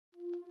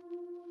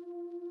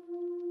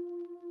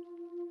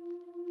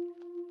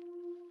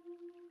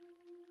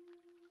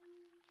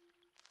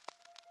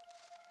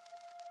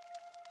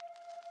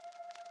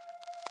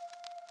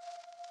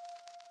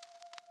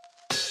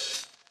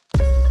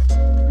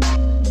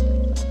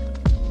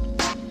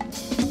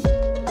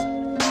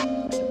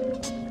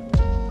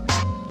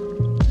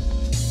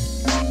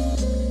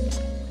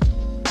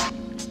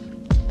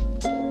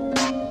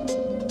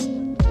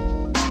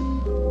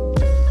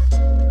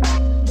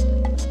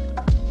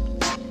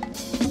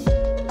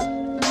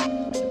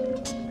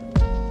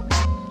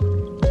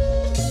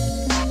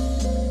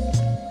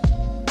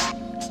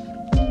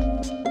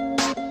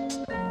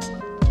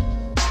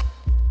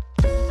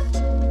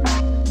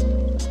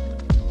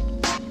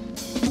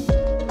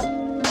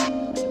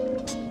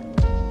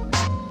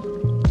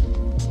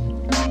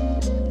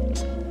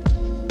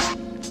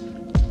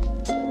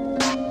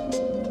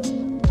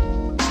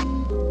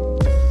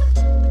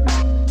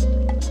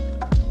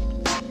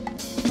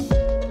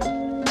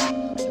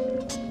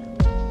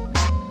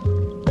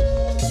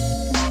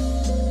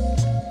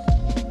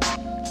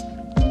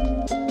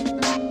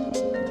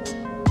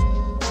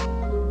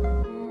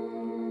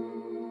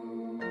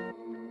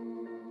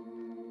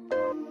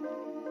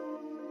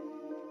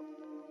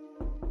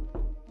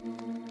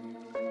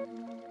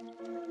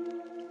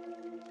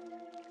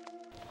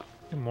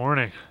Good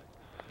morning.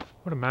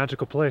 What a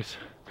magical place.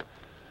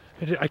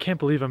 I can't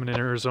believe I'm in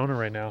Arizona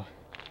right now.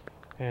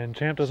 And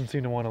Champ doesn't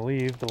seem to want to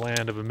leave the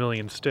land of a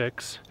million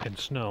sticks and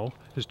snow,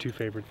 his two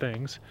favorite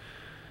things.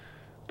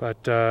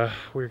 But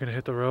we're gonna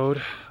hit the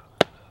road.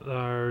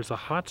 There's a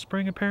hot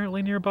spring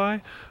apparently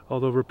nearby,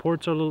 although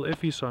reports are a little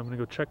iffy, so I'm gonna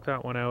go check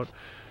that one out.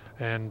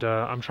 And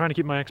I'm trying to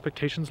keep my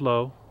expectations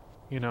low,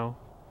 you know,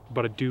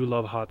 but I do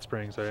love hot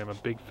springs. I am a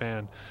big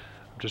fan.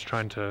 I'm just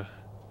trying to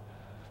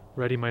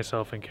ready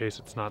myself in case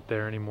it's not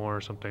there anymore,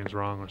 or something's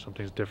wrong, or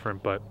something's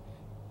different. But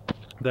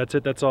that's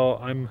it, that's all.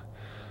 I'm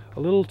a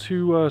little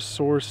too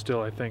sore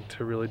still, I think,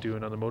 to really do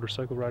another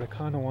motorcycle ride. I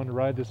kind of want to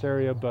ride this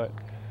area, but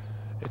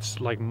it's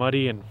like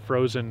muddy and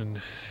frozen,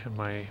 and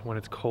when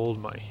it's cold,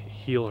 my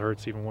heel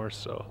hurts even worse.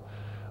 So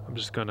I'm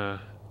just gonna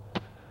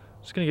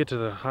get to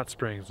the hot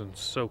springs and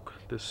soak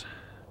this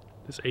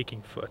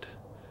aching foot,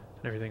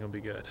 and everything will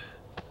be good.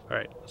 All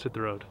right, let's hit the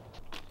road.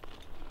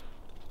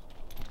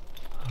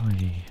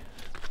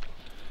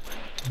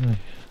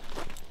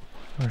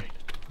 All right,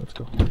 let's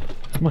go.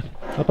 Come on,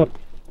 up.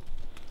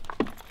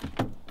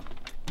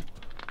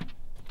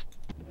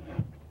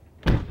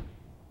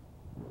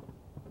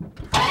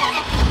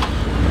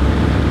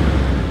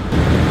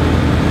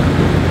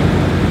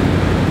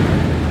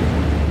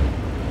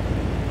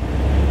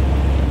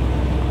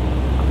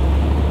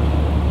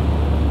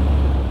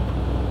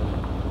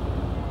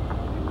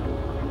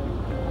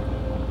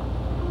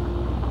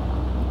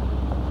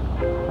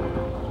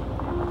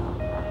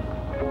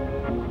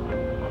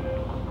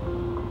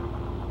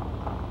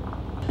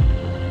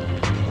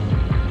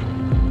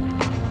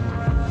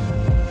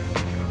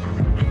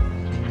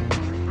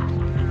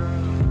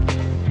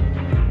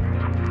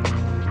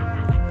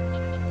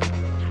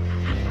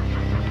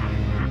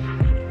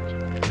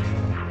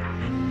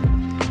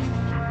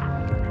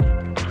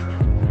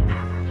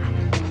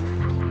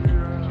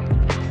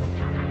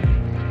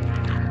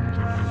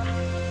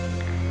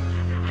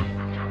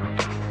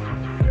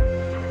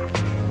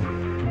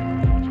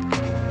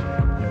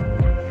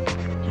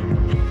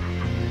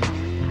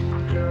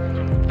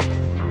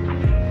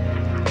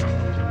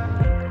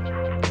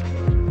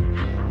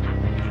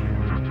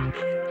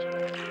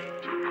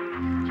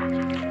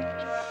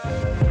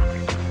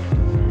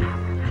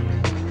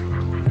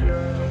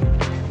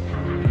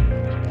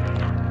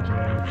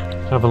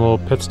 Have a little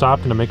pit stop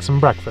and to make some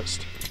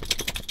breakfast.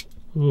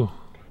 Ooh.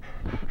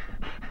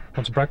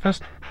 Want some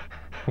breakfast?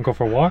 Wanna go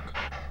for a walk?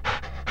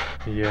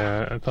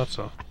 Yeah, I thought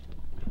so.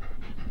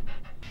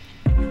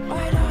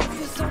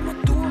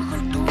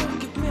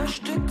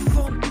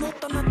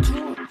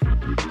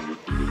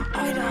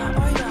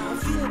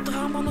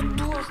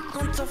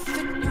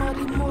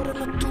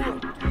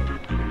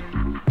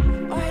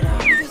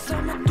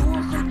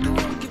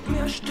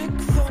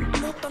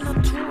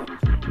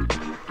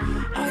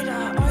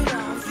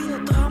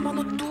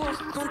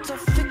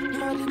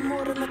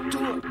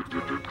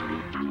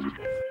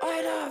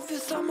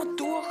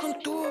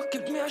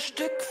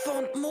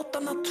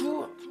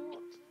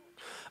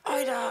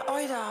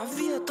 Alter,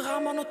 wir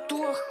Drama noch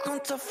durch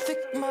und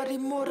zerfickt mal die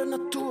Mutter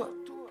Natur.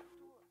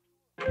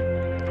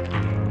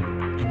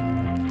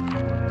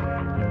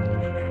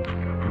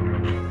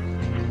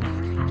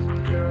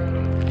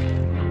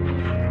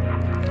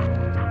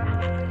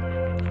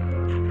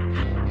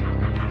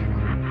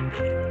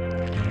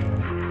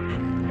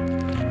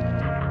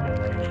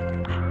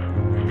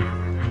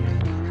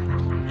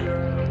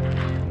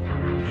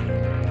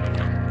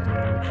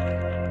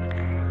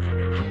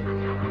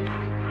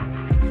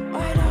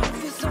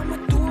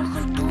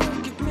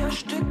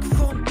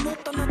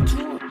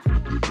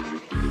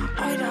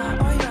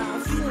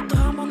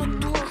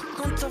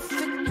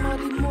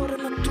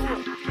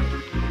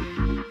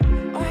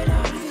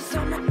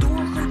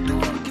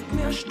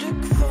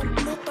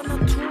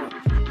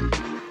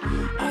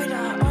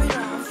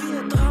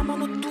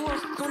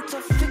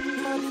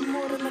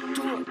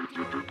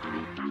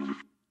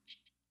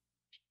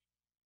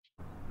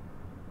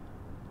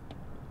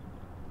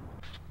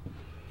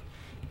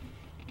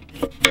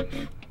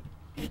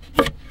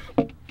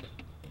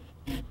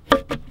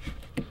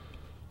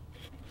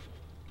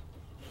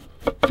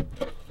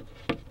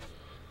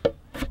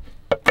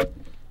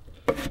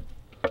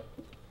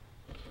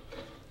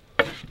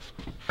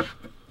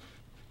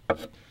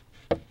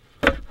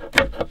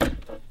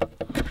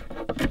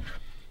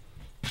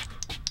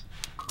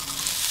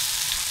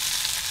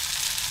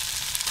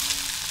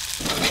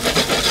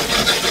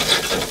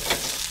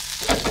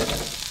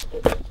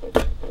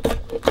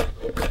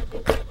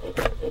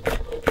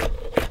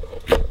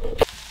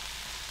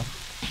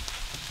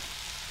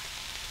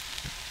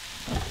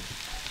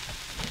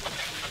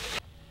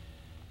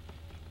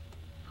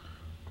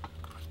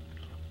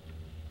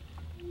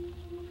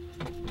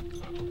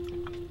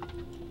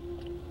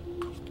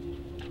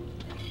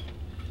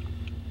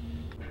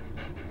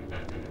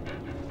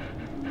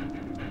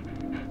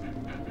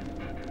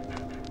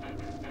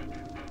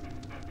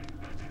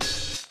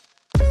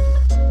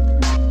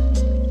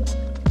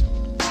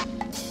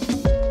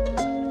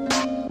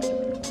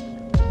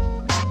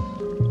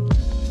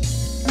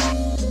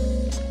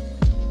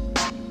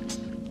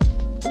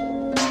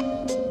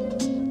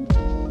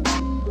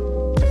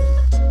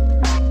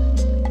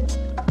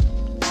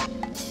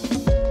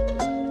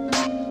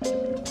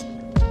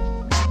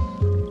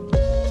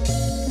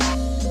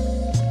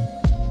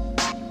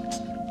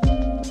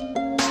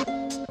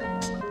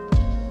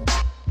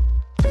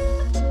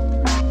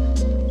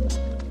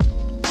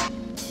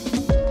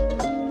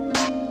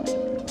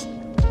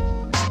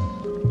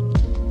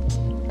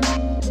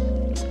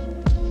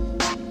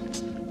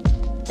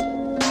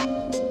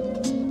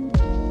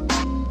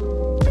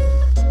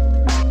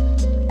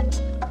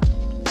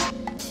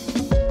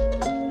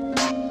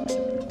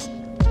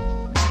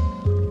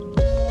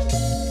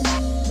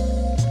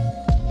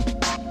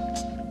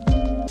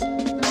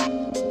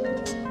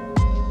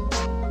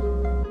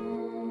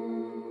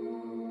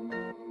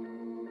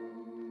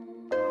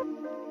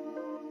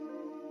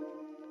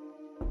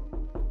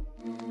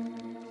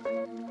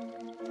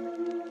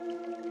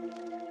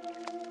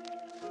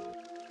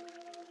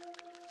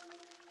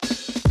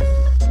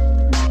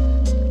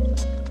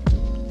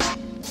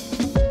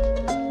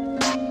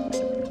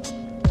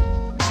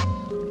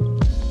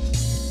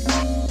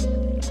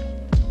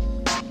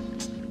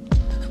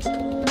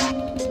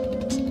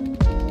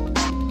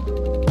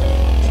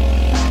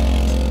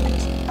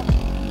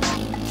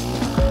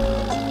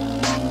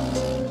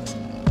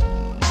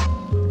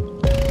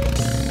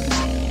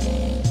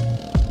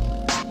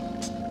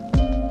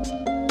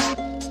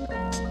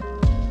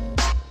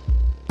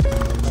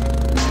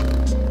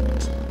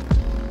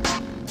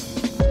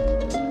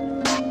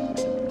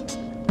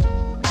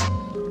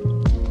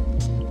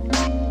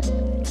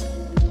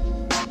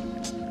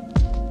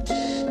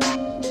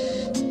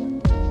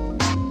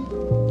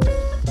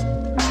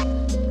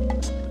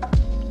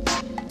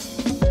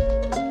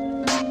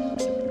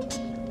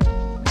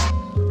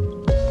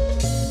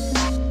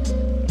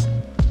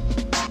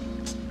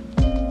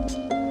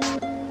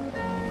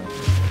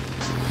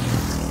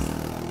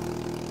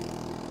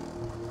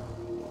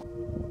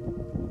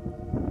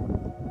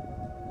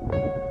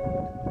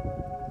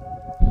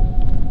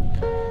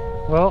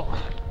 Well,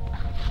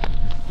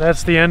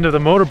 that's the end of the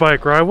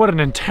motorbike ride. What an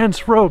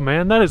intense road,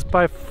 man. That is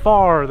by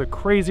far the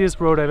craziest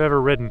road I've ever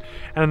ridden.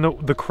 And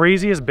the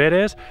craziest bit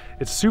is,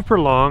 it's super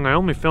long. I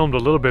only filmed a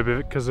little bit of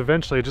it because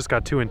eventually it just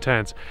got too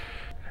intense.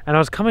 And I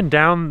was coming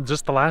down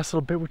just the last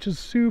little bit, which is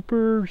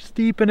super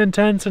steep and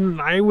intense,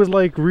 and I was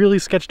like really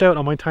sketched out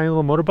on my tiny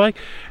little motorbike.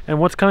 And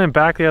what's coming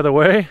back the other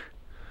way?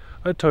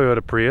 A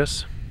Toyota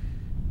Prius.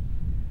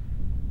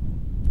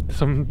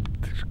 Some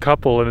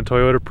couple in a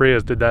Toyota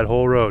Prius did that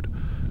whole road.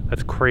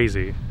 That's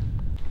crazy.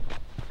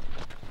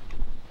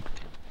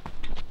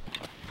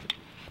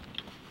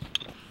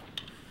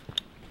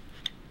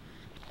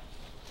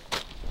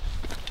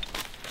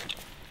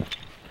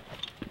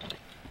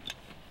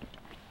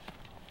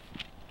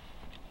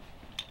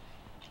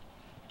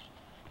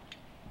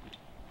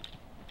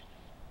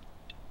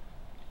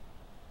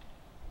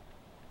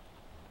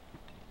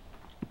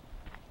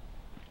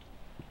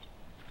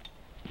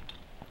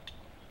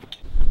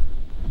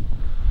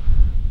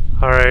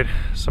 Alright,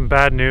 some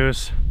bad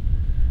news.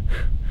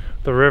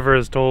 The river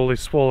is totally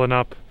swollen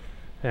up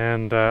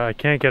and I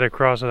can't get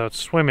across without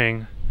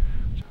swimming.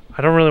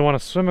 I don't really want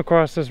to swim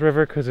across this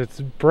river because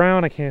it's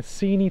brown. I can't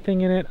see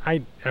anything in it.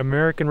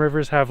 American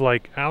rivers have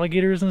like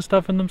alligators and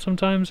stuff in them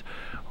sometimes,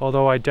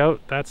 although I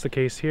doubt that's the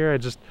case here.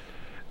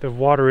 The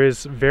water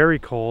is very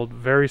cold,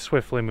 very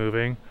swiftly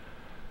moving,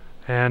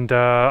 and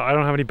I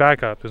don't have any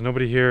backup. There's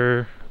nobody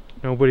here,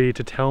 nobody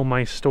to tell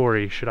my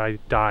story should I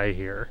die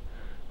here.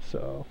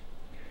 So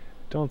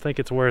don't think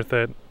it's worth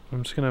it.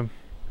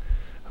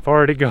 I've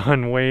already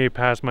gone way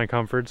past my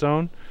comfort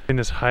zone in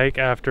this hike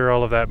after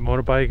all of that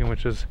motorbiking,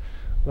 which has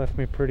left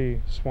me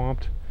pretty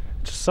swamped.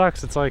 It just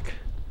sucks. It's like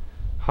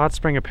Hot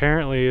Spring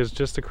apparently is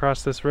just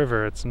across this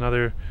river. It's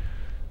another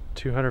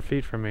 200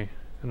 feet from me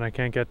and I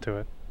can't get to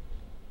it.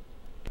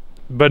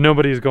 But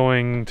nobody's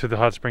going to the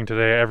hot spring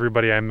today.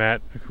 Everybody I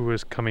met who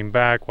was coming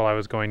back while I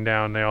was going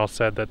down, they all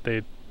said that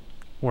they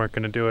weren't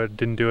going to do it,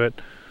 didn't do it.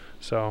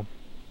 So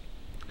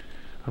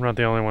I'm not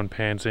the only one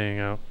pansying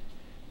out.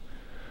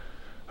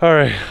 All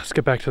right, let's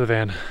get back to the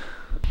van.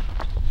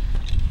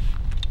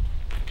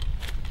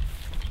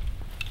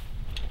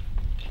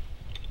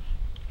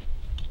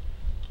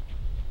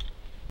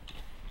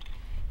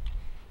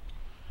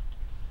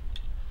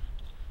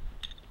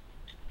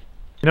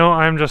 You know,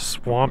 I'm just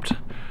swamped.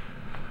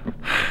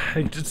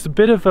 It's a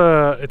bit of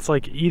it's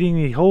like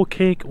eating the whole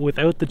cake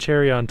without the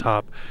cherry on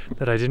top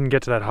that I didn't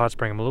get to that hot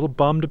spring. I'm a little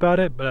bummed about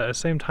it, but at the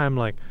same time,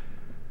 like,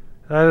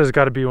 that has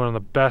got to be one of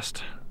the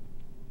best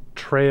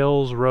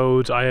trails,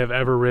 roads I have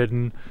ever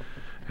ridden,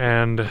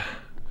 and it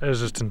was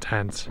just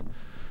intense.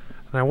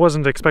 And I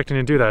wasn't expecting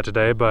to do that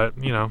today, but,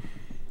 you know,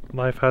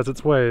 life has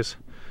its ways.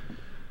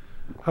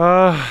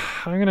 I'm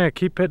gonna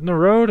keep hitting the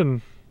road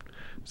and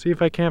see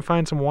if I can't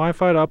find some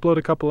Wi-Fi to upload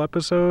a couple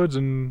episodes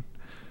and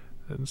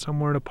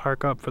somewhere to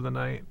park up for the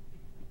night.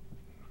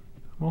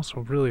 I'm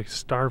also really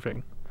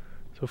starving,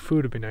 so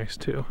food would be nice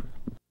too.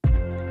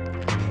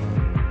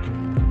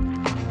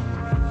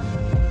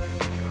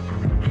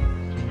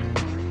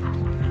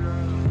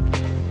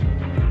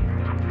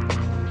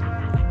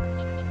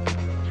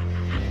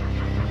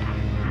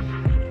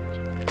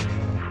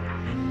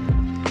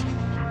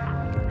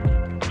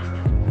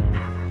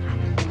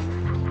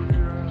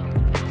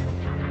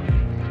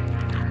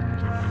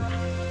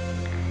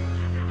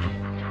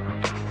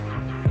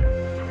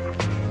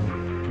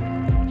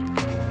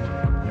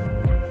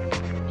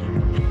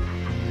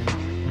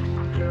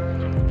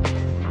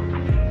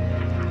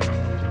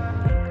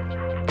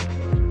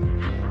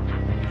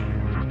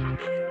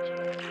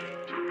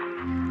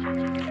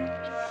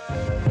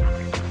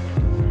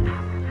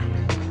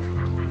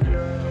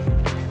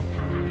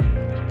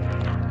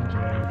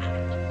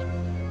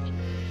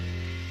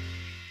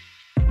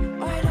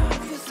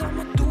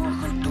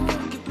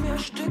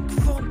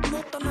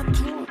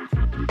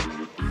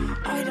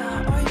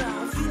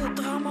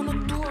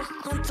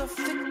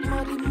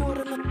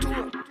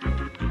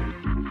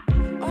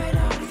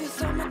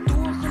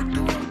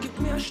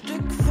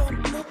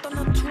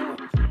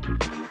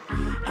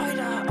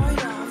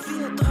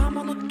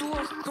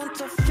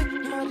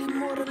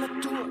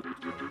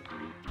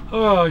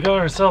 Oh, we got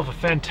ourselves a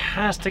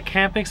fantastic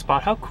camping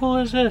spot. How cool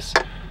is this?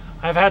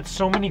 I've had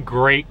so many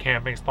great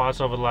camping spots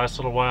over the last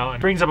little while. And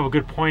it brings up a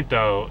good point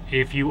though.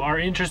 If you are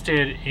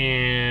interested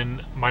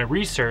in my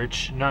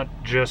research, not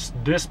just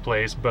this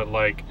place, but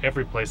like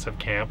every place I've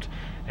camped,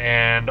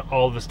 and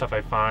all the stuff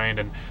I find,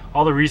 and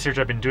all the research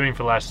I've been doing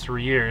for the last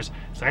 3 years,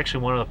 it's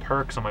actually one of the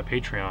perks on my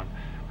Patreon.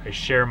 I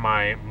share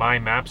my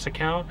Maps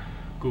account,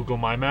 Google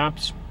My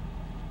Maps.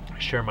 I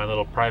share my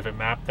little private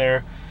map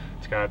there.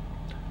 It's got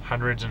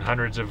hundreds and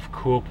hundreds of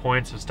cool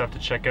points of stuff to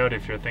check out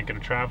if you're thinking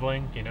of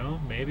traveling, you know,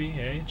 maybe,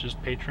 hey,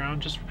 just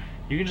Patreon,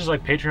 you can just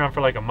like Patreon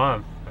for like a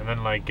month and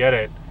then like get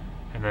it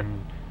and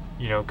then,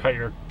 you know, cut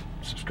your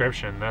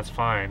subscription, that's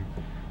fine.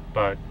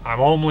 But I'm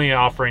only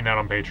offering that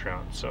on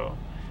Patreon, so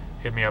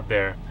hit me up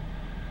there.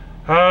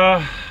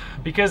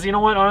 Because you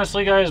know what,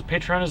 honestly guys,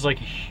 Patreon is like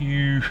a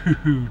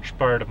huge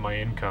part of my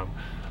income.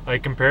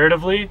 Like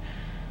comparatively,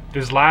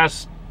 this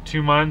last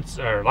 2 months,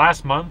 or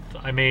last month,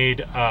 I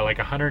made like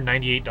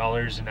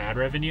 $198 in ad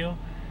revenue,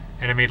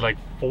 and I made like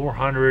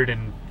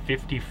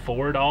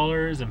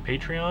 $454 in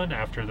Patreon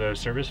after the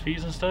service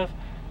fees and stuff.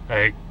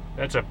 Like,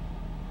 that's a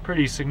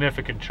pretty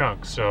significant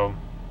chunk. So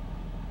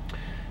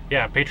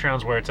yeah,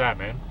 Patreon's where it's at,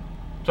 man.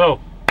 So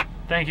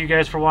thank you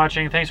guys for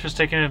watching. Thanks for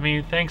sticking with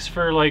me. Thanks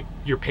for like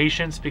your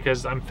patience,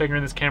 because I'm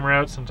figuring this camera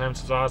out.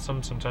 Sometimes it's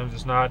awesome, sometimes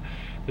it's not.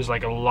 There's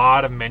like a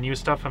lot of menu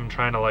stuff I'm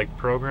trying to like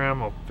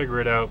program. I'll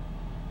figure it out.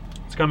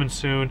 It's coming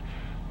soon.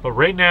 But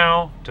right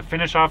now, to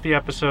finish off the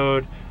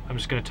episode, I'm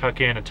just gonna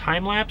tuck in a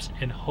time lapse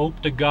and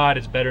hope to God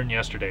it's better than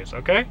yesterday's,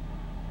 okay?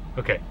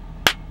 Okay.